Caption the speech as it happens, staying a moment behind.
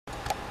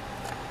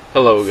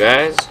Hello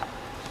guys,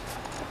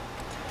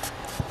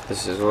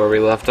 this is where we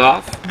left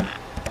off.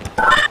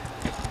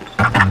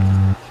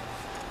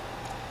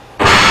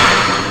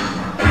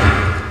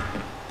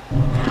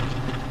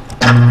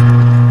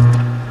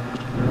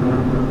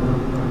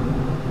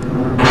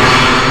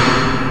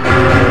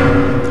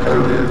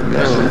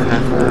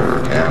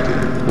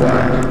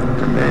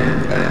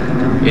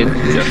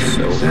 It's just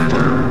so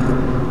fun.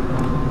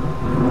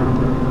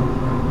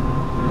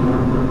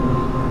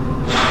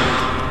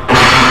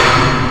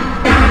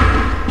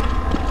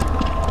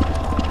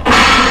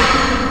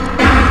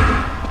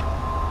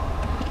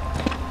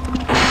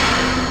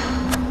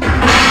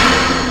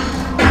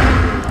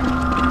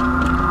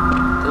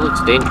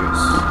 It's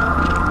dangerous.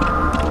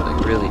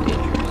 Like, really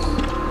dangerous.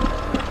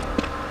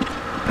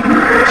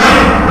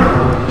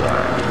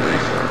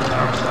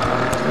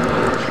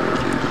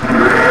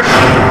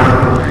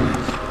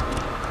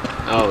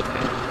 Oh,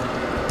 okay.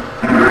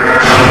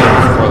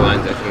 4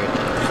 lines out here.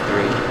 There's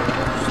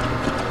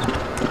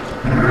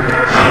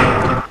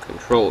 3.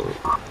 Control room.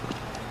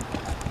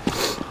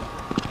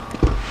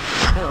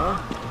 Hello.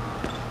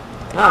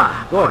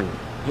 Ah, Gordon.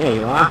 Here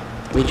you are.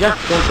 We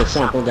just sent the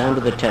sample down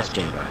to the test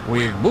chamber.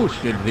 We've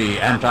boosted the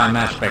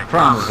anti-mass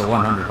spectrometer to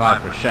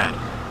 105%.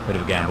 Bit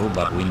of a gamble,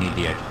 but we need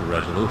the extra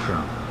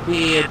resolution.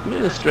 The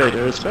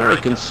administrator is very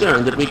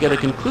concerned that we get a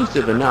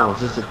conclusive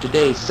analysis of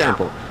today's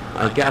sample.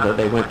 I gather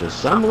they went to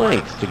some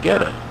lengths to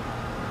get it.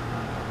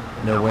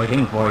 They're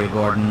waiting for you,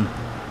 Gordon,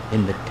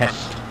 in the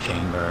test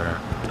chamber.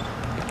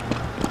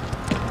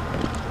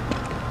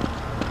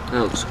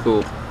 That looks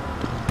cool.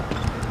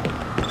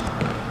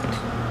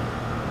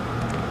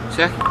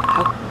 See,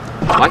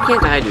 why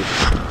can't I do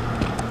that?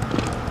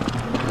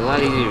 It's a lot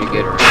easier to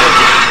get around.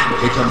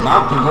 It's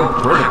about to go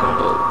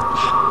critical.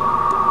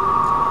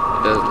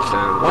 It doesn't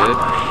sound What good.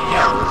 the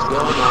hell is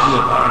going on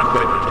with our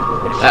equipment?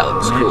 That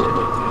looks cool.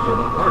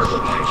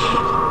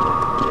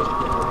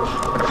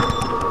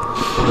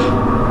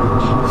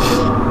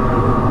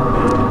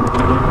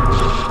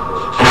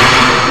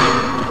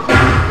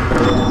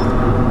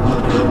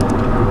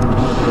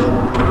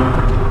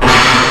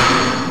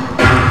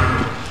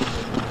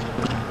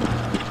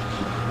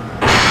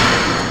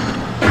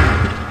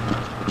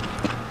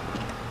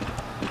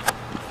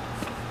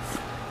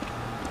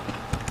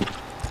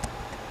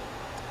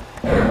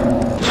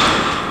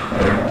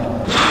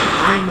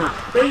 I'm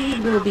afraid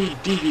we'll be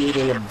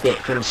deviating a bit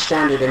from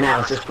standard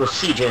analysis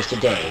procedures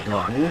today,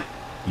 Gordon.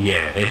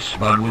 Yes,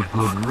 but with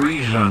good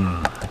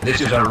reason.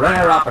 This is a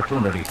rare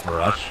opportunity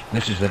for us.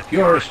 This is the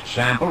purest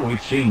sample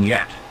we've seen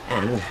yet.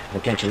 And,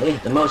 potentially,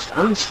 the most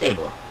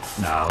unstable.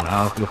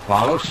 Now, if you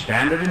follow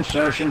standard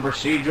insertion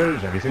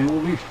procedures, everything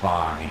will be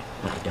fine.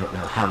 I don't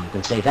know how you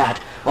can say that,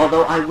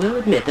 although I will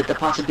admit that the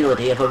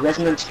possibility of a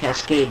resonance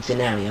cascade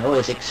scenario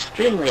is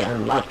extremely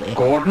unlikely.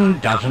 Gordon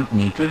doesn't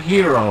need to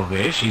hear all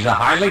this. He's a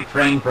highly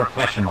trained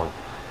professional.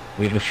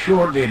 We've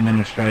assured the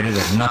administrator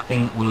that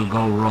nothing will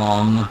go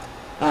wrong.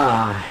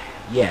 Ah,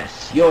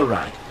 yes, you're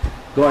right.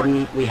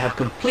 Gordon, we have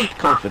complete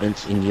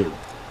confidence in you.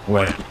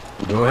 Well,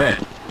 go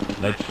ahead.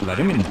 Let's let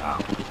him in now.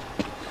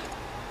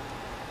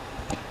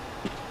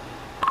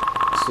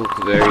 This looks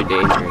very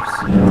dangerous.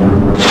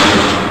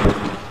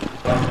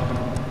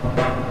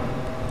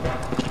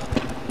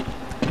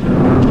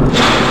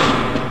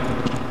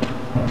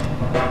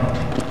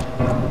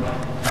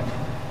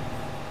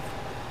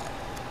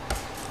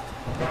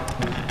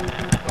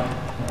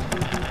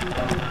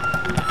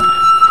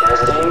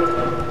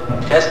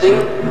 Testing.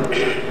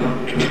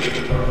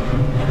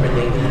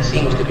 Everything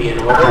seems to be in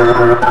order.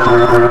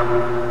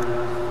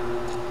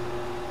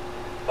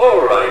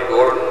 All right,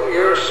 Gordon.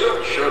 Your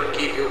suit should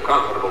keep you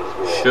comfortable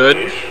through all Should?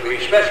 this. The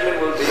specimen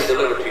will be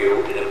delivered to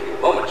you in a few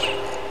moments.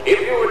 If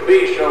you would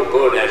be so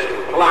good as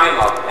to climb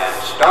up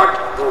and start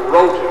the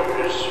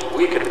rotors,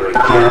 we can bring the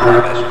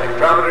mass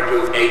spectrometer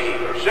to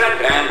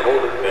 80% and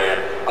hold it there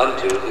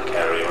until the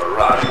carrier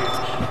arrives.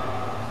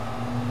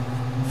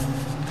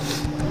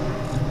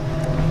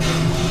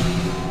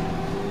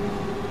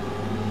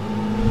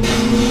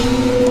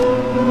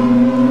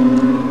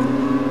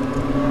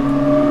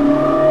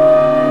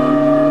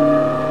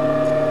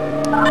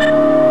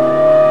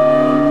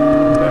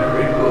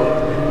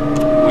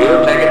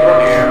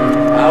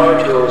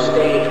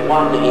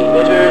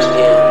 Emitters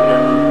in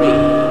 3,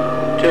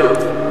 2,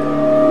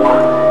 1.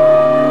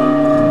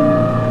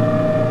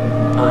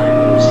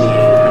 I'm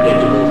seeing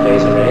predictable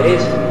phase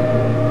arrays.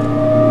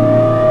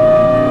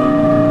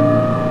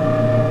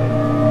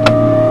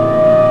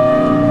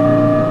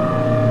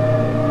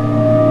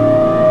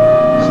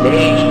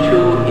 Stage 2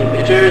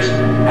 emitters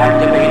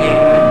activating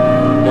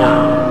now.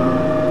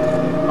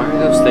 Why are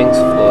those things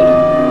floating?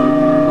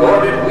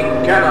 Gordon, we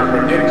cannot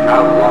predict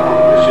how long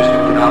the system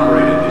can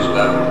operate at this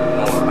level,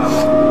 nor how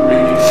long the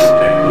readings will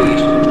take.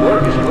 Please,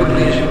 work as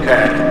quickly as you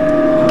can.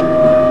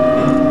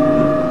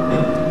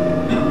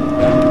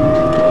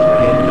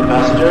 Overhead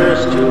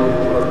capacitors to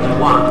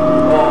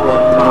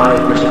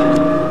 105%.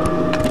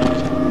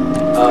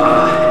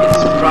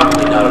 It's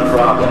probably not a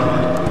problem.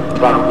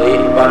 Probably,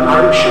 but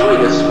I'm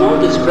showing a small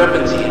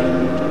discrepancy.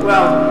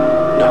 Well,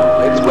 no,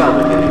 it's well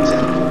within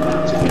acceptable.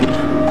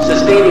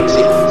 sustaining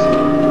sequence.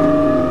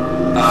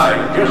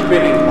 I've just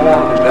been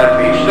informed that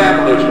the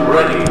sample is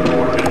ready,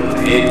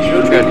 Gordon. It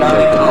should be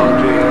coming on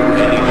to you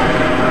any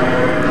moment.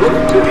 Look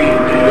to the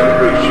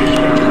delivery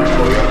system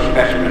for your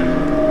specimen.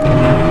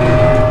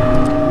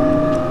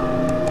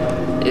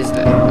 Is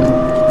that?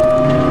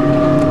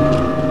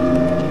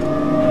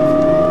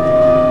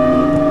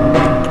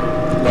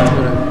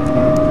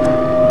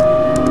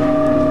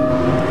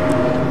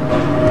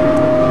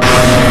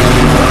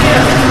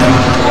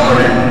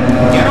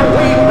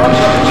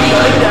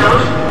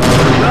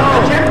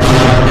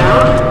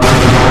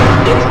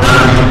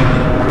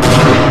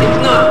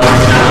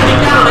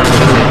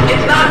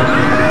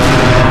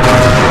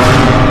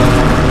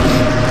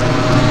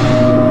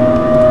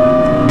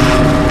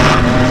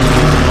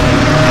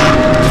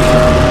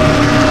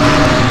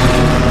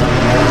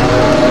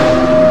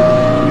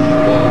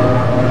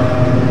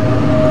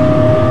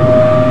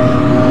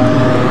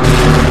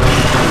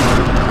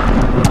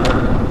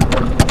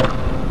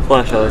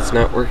 Flashlight's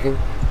not working.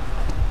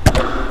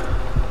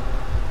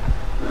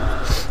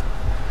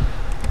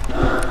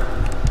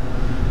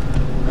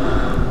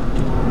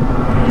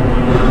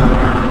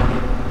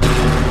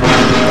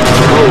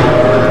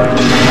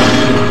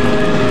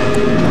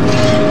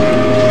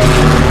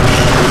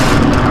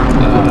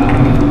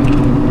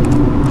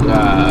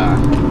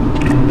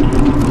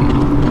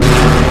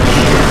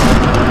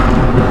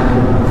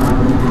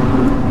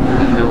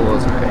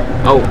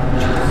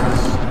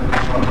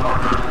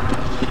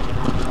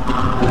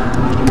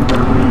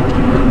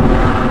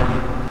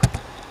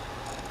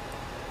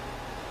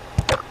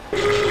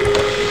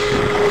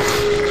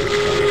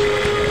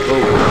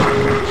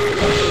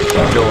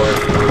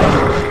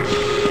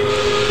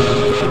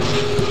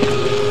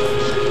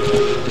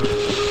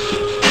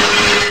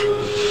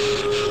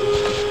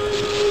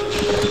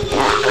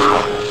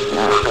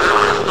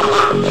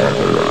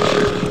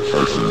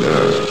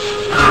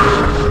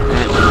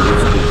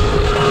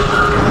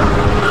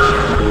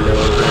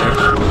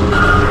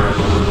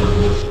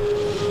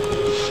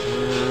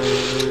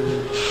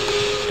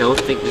 Don't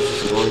think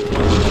this is going to be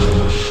fine.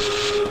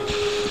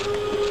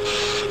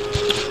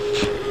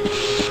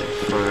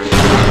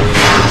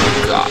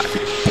 God.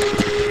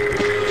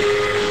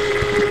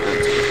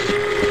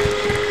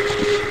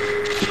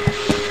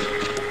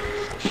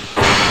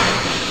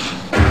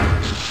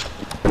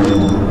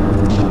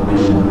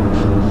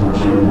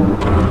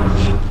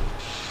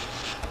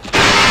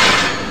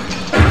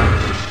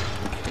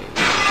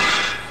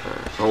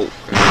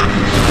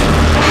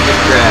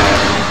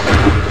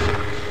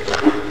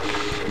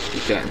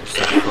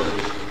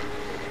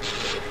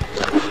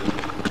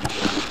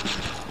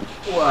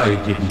 Why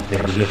didn't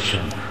they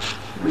listen?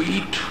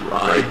 We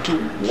tried to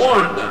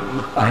warn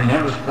them. I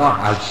never thought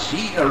I'd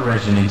see a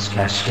resonance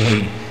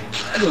cascade,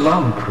 let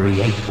alone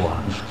create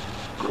one.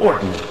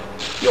 Gordon,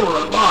 you're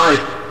alive.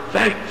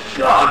 Thank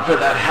God for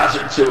that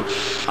hazard suit.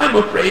 I'm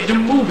afraid to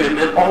move him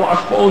and all our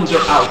phones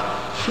are out.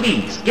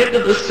 Please, get to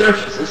the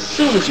surface as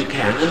soon as you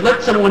can and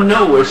let someone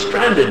know we're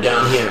stranded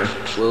down here.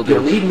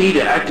 You'll need me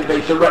to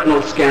activate the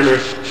retinal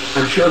scanners.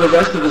 I'm sure the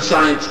rest of the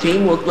science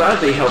team will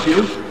gladly help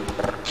you.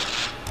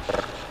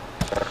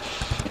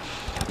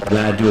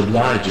 Glad to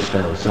oblige you,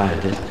 fellow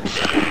scientist.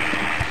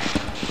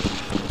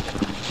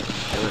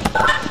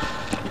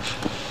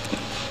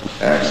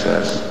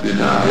 Access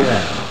denied.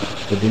 Yeah,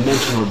 the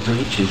dimensional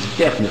breach is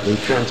definitely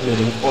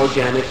transmitting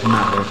organic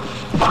matter.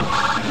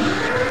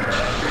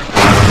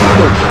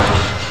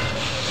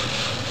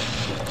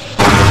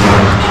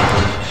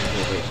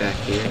 Wait back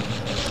here.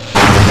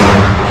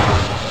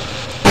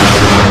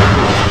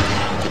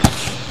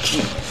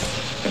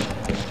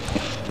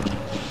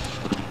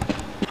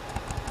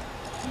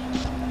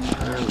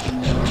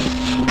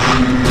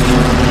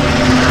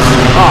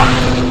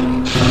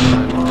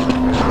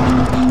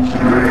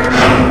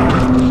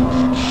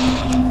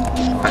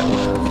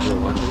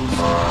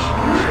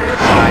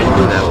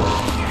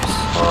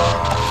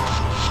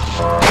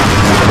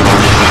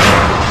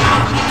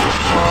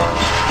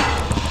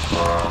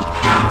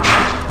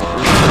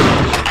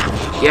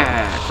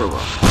 Yeah, for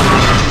what?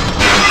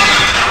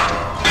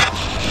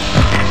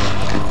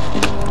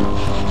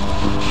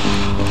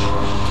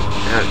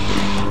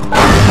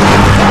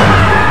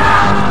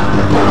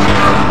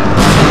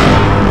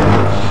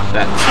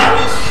 That's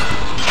nice.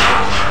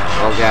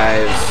 Well,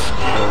 guys,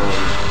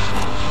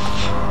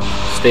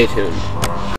 stay tuned.